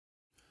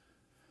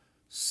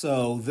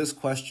So this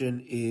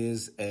question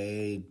is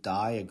a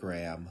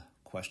diagram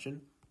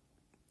question.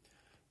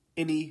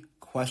 Any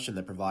question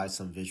that provides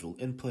some visual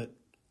input,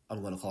 I'm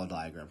going to call a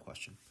diagram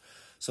question.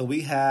 So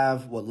we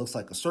have what looks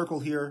like a circle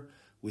here.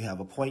 We have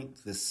a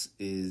point. This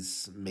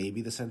is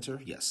maybe the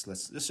center. Yes,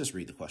 let's just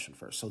read the question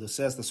first. So this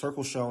says the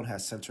circle shown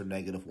has center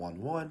 -1,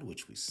 1,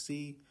 which we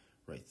see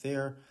right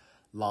there.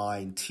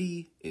 Line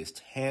T is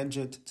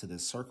tangent to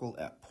this circle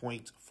at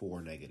point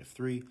 4,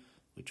 -3,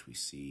 which we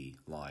see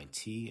line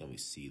T, and we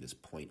see this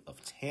point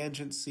of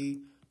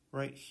tangency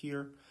right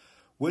here.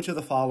 Which of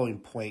the following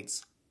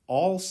points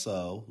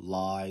also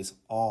lies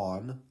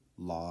on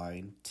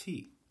line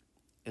T?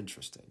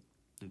 Interesting.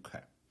 Okay.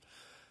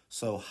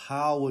 So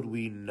how would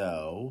we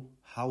know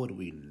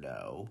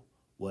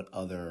what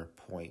other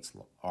points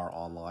are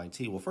on line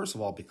T? Well, first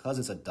of all, because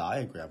it's a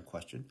diagram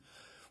question,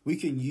 we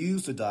can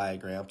use the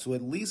diagram to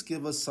at least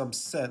give us some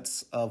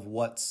sense of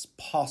what's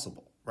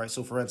possible, right?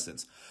 So for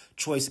instance,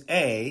 choice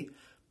A,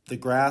 the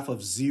graph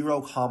of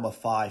 0,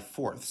 5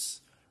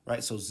 fourths,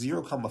 right? So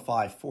 0,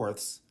 5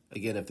 fourths,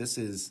 again, if this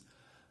is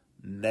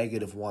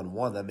 -1,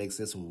 1, that makes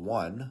this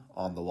 1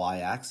 on the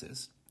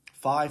y-axis.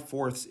 5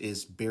 fourths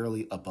is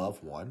barely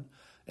above 1,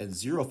 and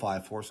 0,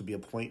 5 fourths would be a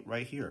point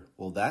right here.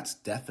 Well, that's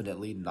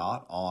definitely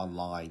not on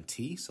line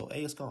T, so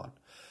A is gone.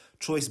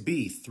 Choice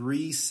B,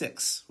 3,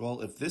 6.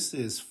 Well, if this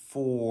is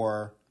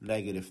 4,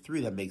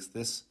 -3, that makes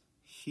this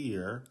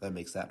here, that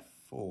makes that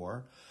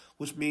 4,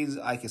 which means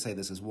I can say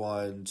this is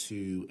 1,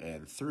 2,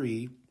 and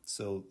 3.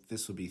 So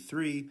this would be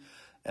 3.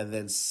 And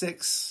then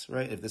 6,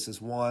 right? If this is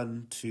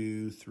 1,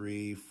 2,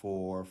 3,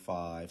 4,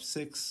 5,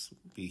 6,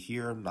 be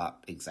here. I'm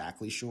not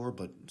exactly sure,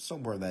 but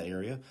somewhere in that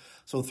area.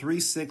 So 3,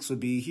 6 would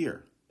be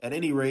here. At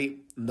any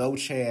rate, no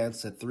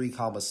chance that 3,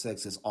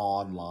 6 is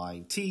on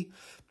line T.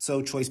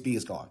 So choice B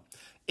is gone.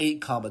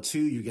 8, 2,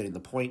 you're getting the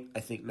point,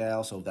 I think,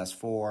 now. So that's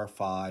 4,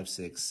 5,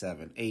 6,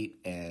 7, 8,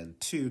 and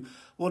 2.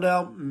 Well,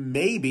 now,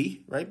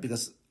 maybe, right?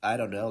 Because I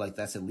don't know, like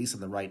that's at least in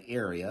the right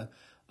area.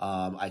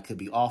 I could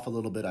be off a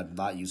little bit. I'm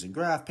not using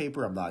graph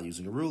paper. I'm not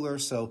using a ruler.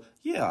 So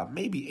yeah,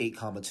 maybe 8,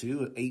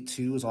 2. 8,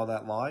 2 is on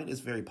that line. It's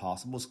very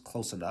possible. It's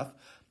close enough.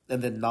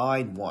 And then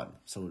 9, 1.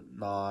 So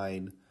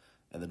 9,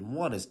 and then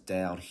 1 is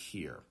down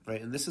here, right?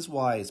 And this is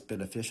why it's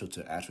beneficial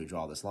to actually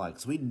draw this line,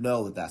 because we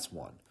know that that's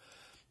 1.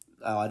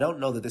 I don't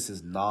know that this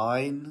is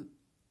 9,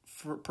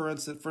 for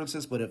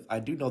instance, but if I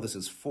do know this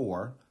is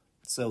 4.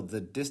 So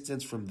the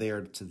distance from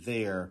there to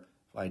there,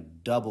 if I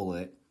double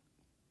it,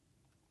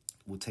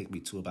 will take me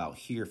to about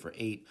here for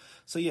 8.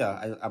 So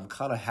yeah, I'm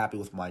kind of happy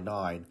with my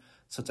 9.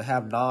 So to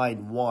have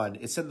 9, 1,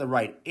 it's in the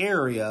right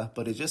area,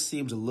 but it just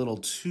seems a little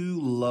too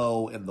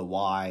low in the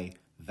y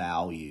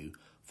value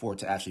for it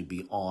to actually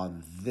be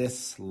on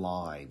this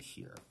line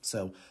here.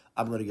 So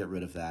I'm going to get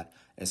rid of that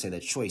and say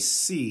that choice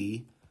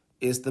C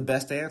is the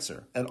best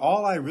answer. And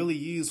all I really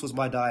used was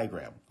my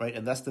diagram, right?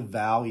 And that's the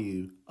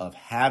value of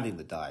having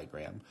the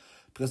diagram.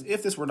 Because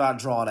if this were not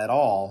drawn at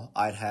all,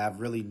 I'd have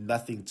really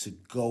nothing to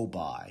go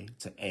by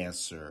to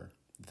answer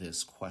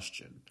this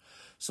question.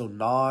 So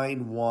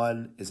 9,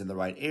 1 is in the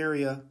right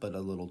area, but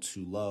a little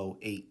too low.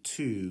 8,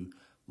 2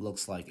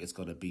 looks like it's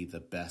going to be the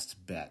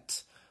best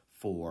bet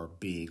for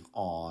being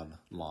on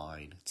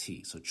line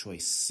T. So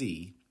choice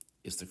C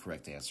is the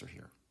correct answer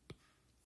here.